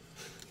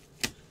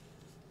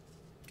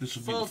 This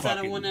will be the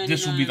fucking.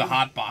 This will be the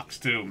hot box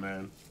too,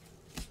 man.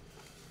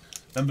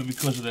 Remember,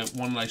 because of the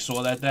one I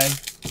saw that day.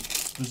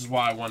 This is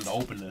why I wanted to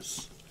open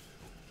this.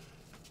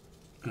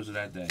 Because of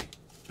that day.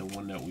 The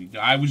one that we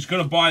got. I was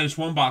going to buy this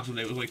one box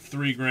today. It was like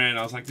 $3 grand.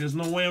 I was like, there's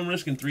no way I'm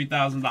risking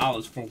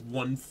 $3,000 for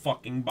one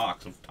fucking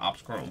box of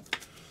Topps Chrome.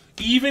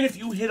 Even if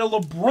you hit a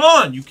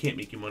LeBron, you can't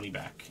make your money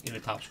back in a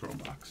Topps Chrome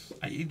box.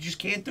 You just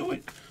can't do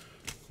it.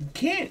 You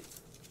can't.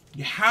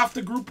 You have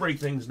to group break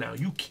things now.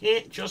 You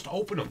can't just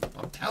open them.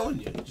 I'm telling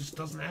you. It just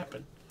doesn't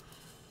happen.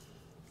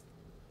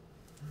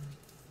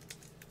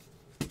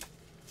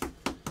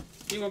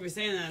 You won't be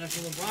saying that if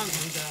LeBron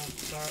comes out.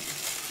 Start.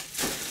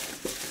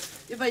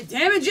 You're like,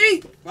 damn it,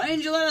 G! Why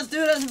didn't you let us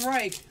do it as a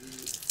break?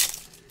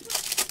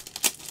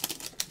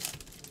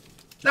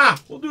 Nah,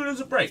 we'll do it as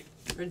a break.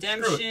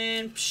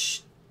 Redemption.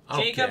 Psh,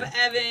 Jacob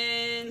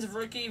Evans,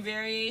 rookie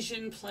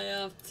variation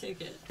playoff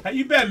ticket. How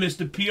you been,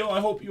 Mr. Peel? I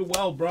hope you're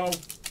well, bro.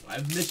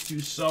 I've missed you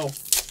so.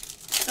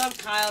 What's up,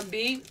 Kyle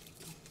B?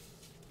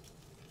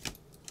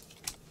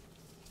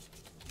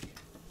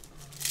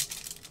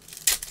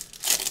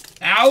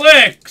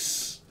 Alex!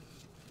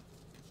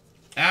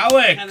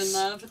 Kevin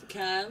Love with the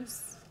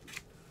Cavs.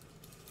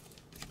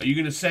 Are you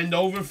going to send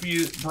over for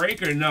your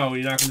break or no?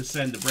 You're not going to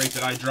send the break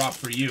that I dropped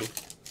for you.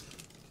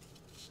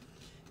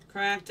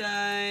 Cracked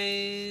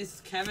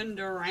ice. Kevin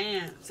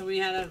Durant. So we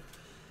had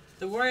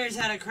the Warriors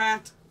had a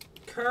cracked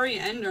Curry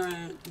and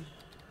Durant.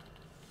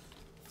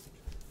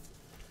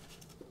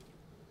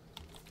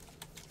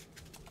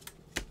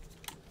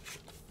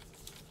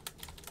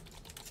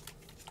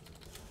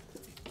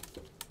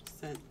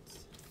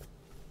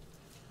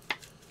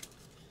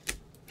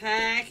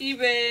 Packy,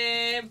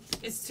 babe.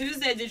 It's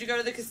Tuesday. Did you go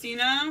to the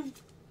casino?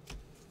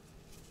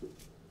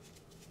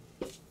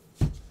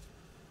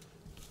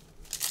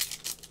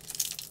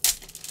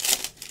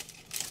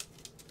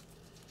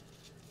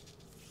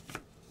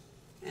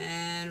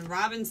 And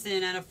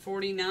Robinson out of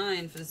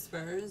 49 for the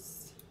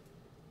Spurs.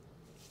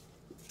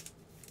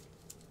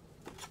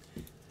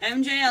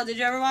 MJL, did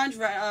you ever watch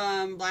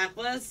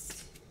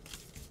Blacklist?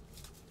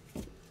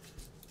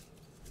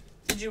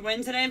 Did you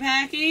win today,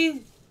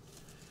 Packy?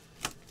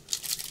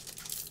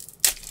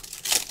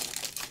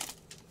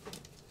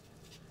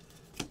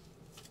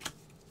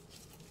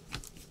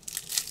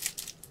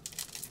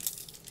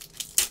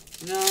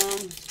 No.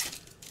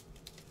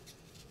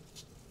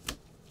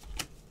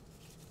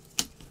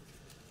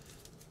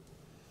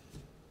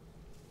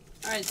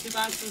 Alright, 2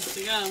 boxes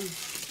to go.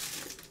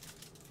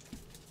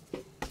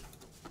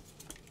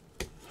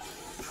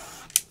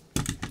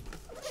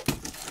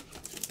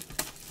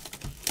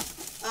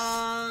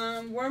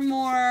 We're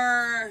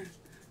more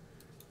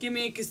give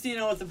me a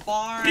casino with a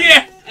bar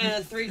and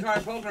a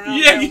 3-card poker. I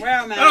don't care where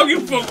I'm at. I don't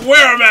give a fuck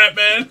where I'm at,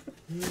 man.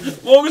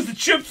 As long as the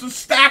chips are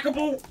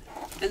stackable.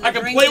 I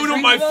can play with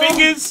them with my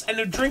fingers, and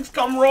the drinks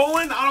come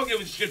rolling. I don't give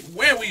a shit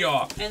where we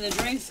are. And the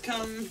drinks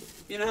come,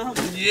 you know.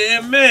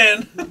 Yeah,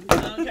 man. I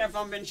don't care if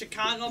I'm in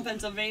Chicago,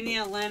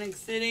 Pennsylvania, Atlantic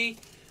City,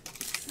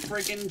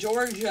 freaking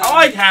Georgia.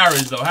 I like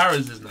Harrah's, though.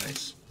 Harrah's is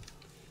nice.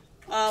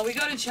 We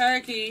go to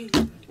Cherokee,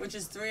 which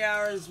is 3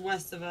 hours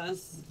west of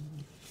us.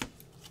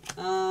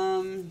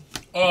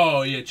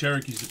 Oh, yeah,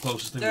 Cherokee's the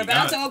closest thing we got. They're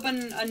about to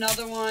open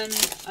another one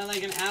in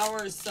like an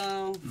hour or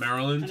so.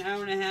 Maryland? An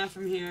hour and a half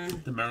from here.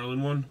 The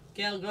Maryland one?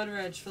 Gail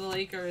Goodrich for the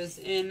Lakers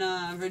in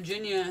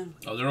Virginia.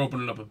 Oh, they're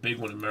opening up a big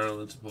one in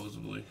Maryland,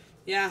 supposedly.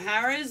 Yeah,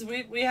 Harrah's,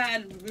 we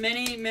had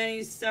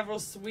several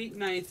sweet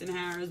nights in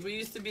Harrah's. We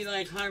used to be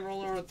like high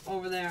roller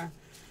over there.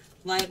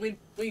 Like,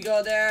 we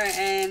go there,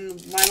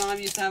 and my mom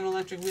used to have an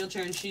electric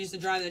wheelchair, and she used to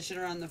drive that shit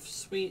around the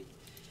suite.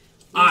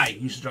 I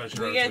used to drive shit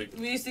around the suite.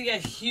 We used to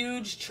get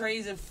huge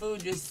trays of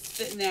food just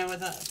sitting there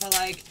with for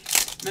like,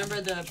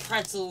 remember the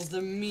pretzels, the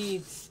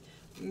meats,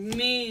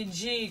 Me,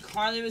 gee,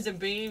 Carly was a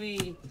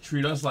baby.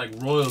 Treat us like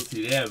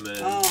royalty there,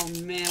 man. Oh,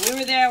 man. We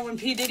were there when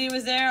P. Diddy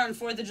was there on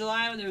 4th of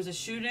July when there was a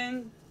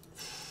shooting.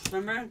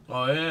 Remember?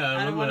 Oh, yeah,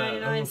 I Adam remember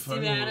 199,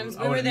 Steve Adams.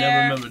 I would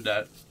never remembered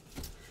that.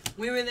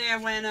 We were there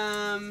when,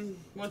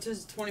 what's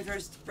his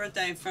 21st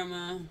birthday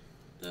from,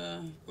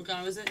 what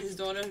guy was it? His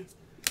daughter?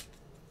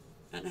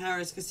 At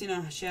Harris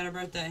Casino. She had her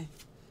birthday.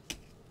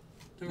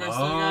 The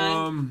wrestler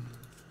guy?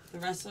 The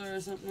wrestler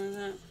or something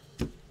like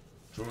that?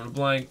 Drawing a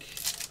blank.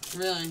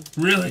 Really?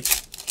 Really?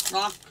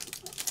 Rock.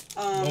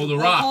 The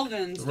Rock. Hulk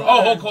Hogan's daughter.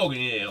 Oh, Hulk Hogan.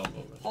 Yeah, Hulk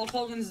Hogan. Hulk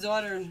Hogan's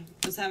daughter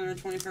was having her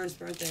 21st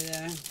birthday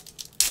there.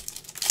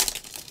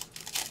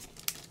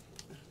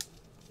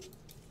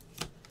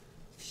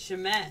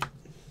 Shemet.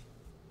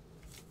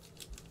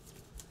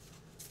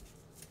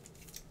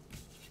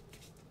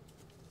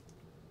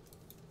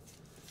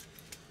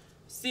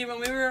 See,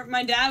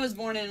 my dad was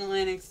born in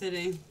Atlantic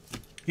City.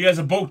 He has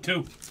a boat,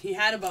 too. He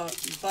had a boat,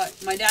 but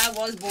my dad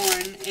was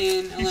born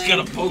in Atlantic. He's got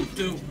a boat,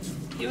 too.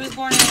 He was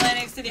born in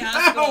Atlantic City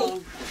Hospital.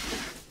 Ow!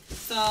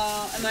 So,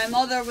 and my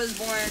mother was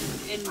born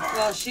in,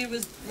 well, she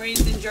was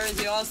raised in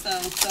Jersey also.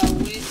 So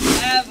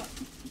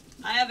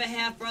I have a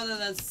half brother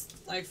that's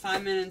like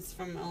 5 minutes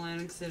from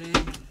Atlantic City.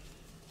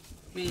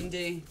 Me and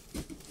D.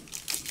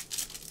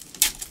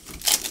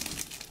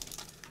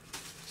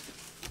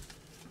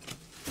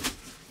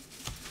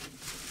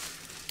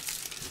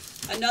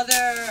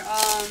 Another,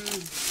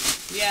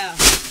 yeah.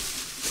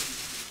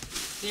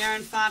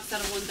 De'Aaron Fox out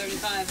of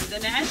 135. The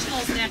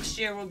Nationals next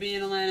year will be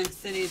in Atlantic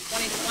City.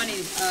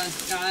 2020,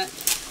 Scott.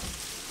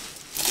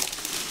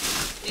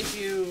 If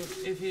you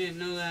didn't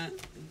know that.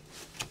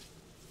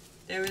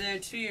 They were there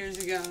 2 years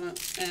ago.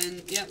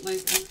 And, yep, like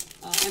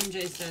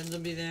MJ said, they'll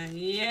be there.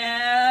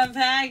 Yeah,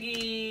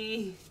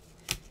 Paggy.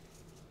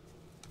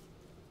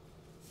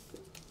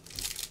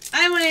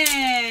 I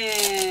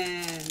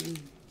win!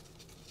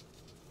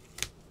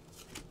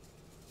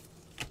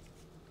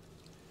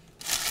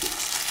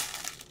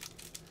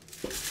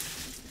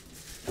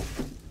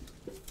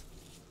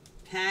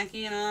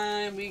 Packy and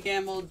I, we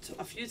gambled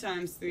a few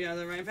times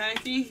together, right,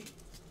 Packy?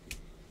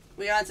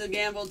 We got to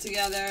gamble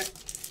together.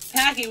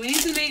 Packy, we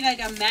need to make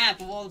like a map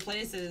of all the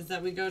places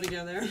that we go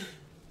together.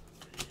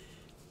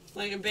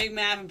 Like a big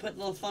map and put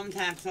little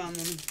thumbtacks on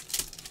them.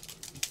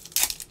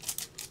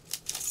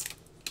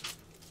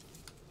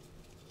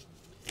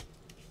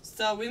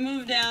 So we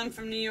moved down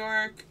from New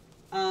York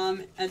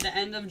at the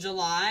end of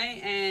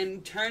July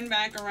and turned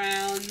back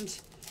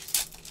around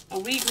a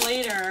week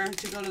later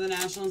to go to the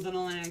Nationals in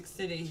Atlantic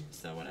City.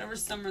 So whatever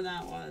summer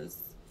that was.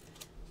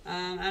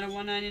 Out of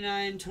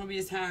 199,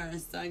 Tobias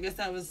Harris. So I guess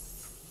that was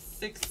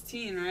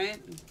 16, right?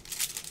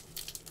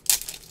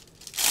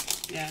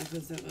 Yeah,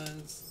 because it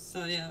was...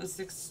 So yeah, it was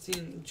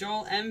 16.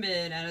 Joel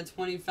Embiid out of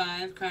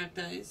 25, cracked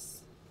ice.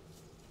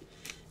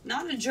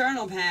 Not a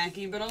journal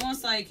packy, but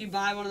almost like you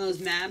buy one of those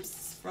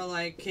maps for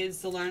like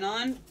kids to learn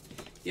on.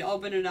 You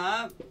open it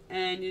up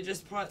and you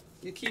just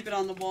you keep it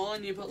on the wall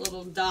and you put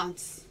little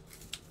dots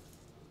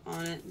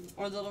on it,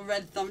 or little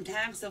red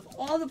thumbtacks of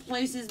all the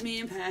places me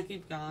and Packy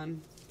have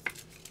gone.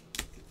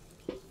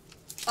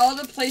 All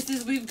the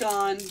places we've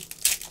gone.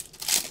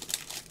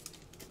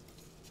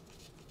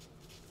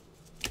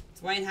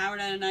 Dwight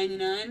Howard out of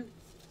 99.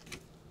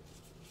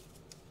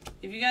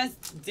 If you guys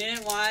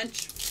didn't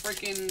watch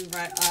freaking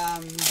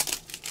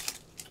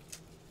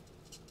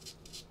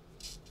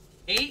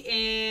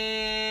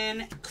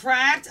 8-in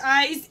cracked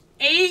ice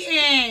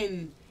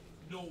 8-in.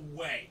 No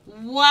way.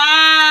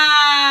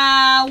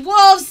 Wow!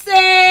 Wolfson!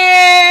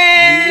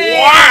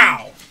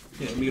 Wow!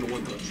 Yeah, let me get a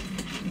one touch.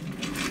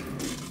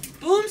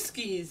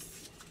 Boomskis.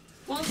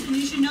 Wolfson,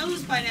 you should know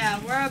this by now.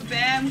 We're a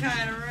BAM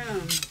kind of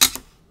room.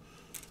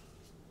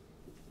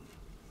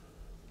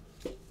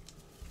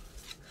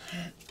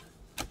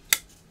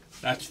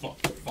 That's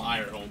fucking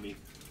fire, homie.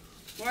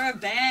 We're a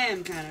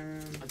BAM kind of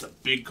room. That's a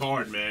big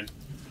card, man.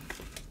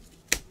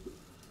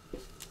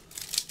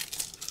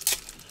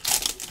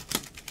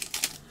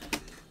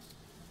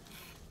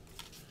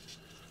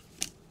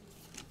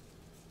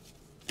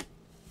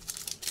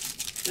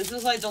 This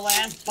is like the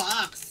last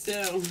box,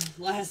 too.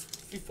 Last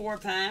 4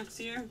 packs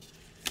here.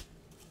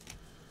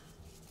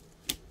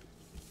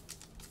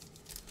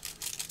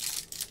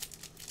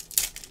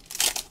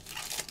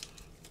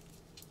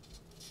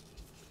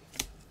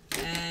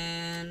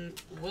 And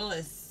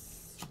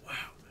Willis. Wow,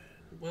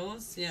 man.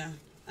 Willis, yeah.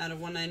 Out of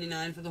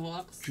 199 for the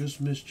Hawks. Just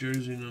missed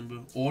jersey number.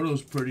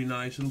 Auto's pretty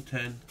nice, little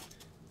 10.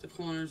 The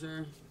corners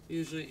are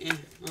usually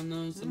on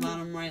those. The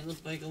bottom right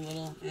looks like a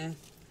little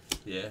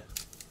Yeah.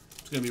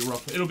 It's going to be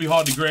rough. It'll be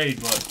hard to grade,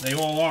 but they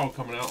all are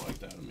coming out like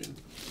that. I mean.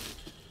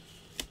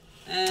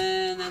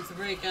 And that's a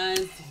break,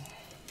 guys.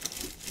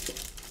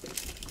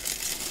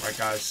 All right,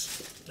 guys.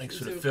 Thanks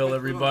for the fill,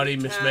 everybody.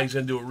 Miss Meg's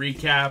going to do a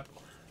recap.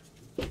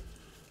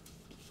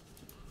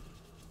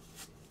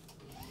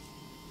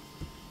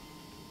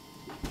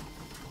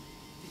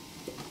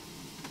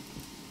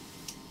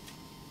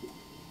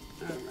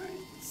 All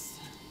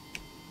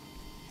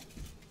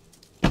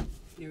right.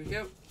 Here we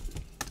go.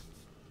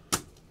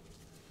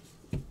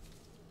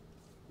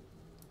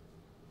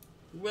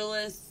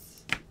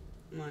 Willis.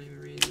 I'm not even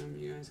reading them.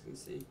 You guys can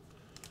see.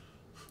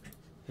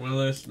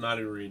 Willis, not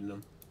even reading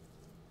them.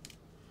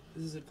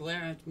 This is a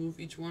glare. I have to move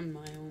each one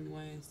my own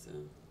way, so.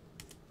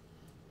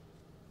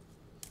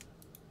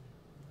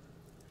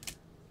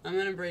 I'm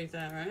gonna break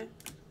that, right?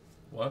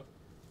 What?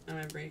 Am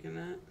I breaking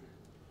that?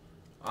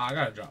 I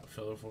gotta drop a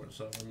filler for it,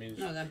 so I mean.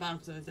 No, that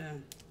box right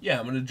there. Yeah,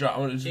 I'm gonna drop.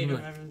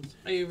 Jado Evans.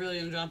 Are you really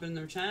gonna drop it in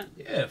their chat?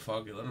 Yeah,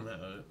 fuck it. Let them have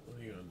it. What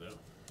are you gonna do?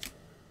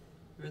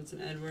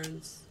 Vincent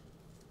Edwards.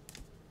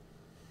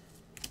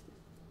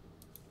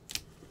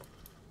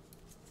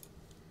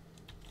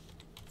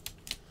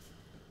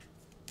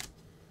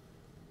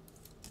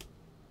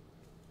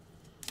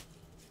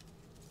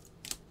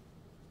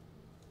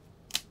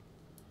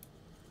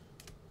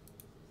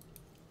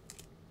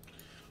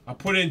 I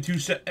put in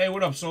Hey,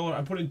 what up, Solar?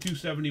 I put in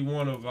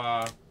 271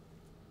 of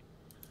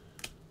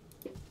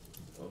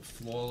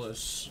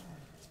Flawless.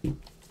 I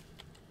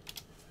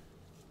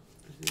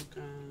think,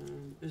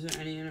 is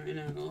there any in it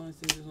at all? I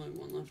think there's only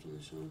one left on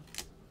the shelf.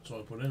 That's all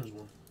I put in is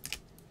one.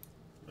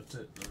 That's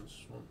it. No, it's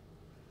just one.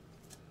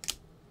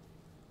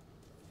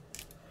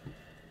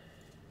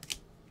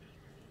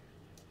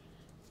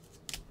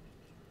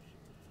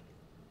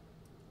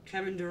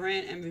 Kevin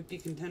Durant,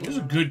 MVP contender. It was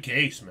a good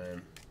case,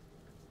 man.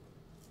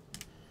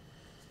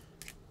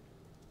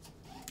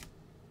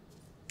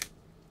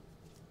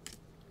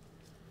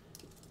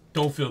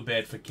 Don't feel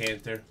bad for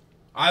Cantor.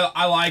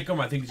 I like him.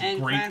 I think he's a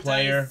great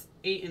player.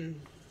 Ayton.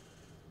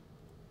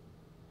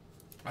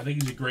 I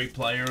think he's a great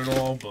player and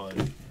all, but...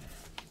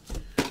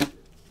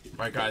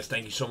 Alright, guys.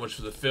 Thank you so much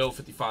for the fill.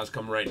 55's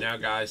coming right now,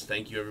 guys.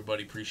 Thank you,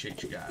 everybody.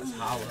 Appreciate you guys.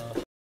 Holla.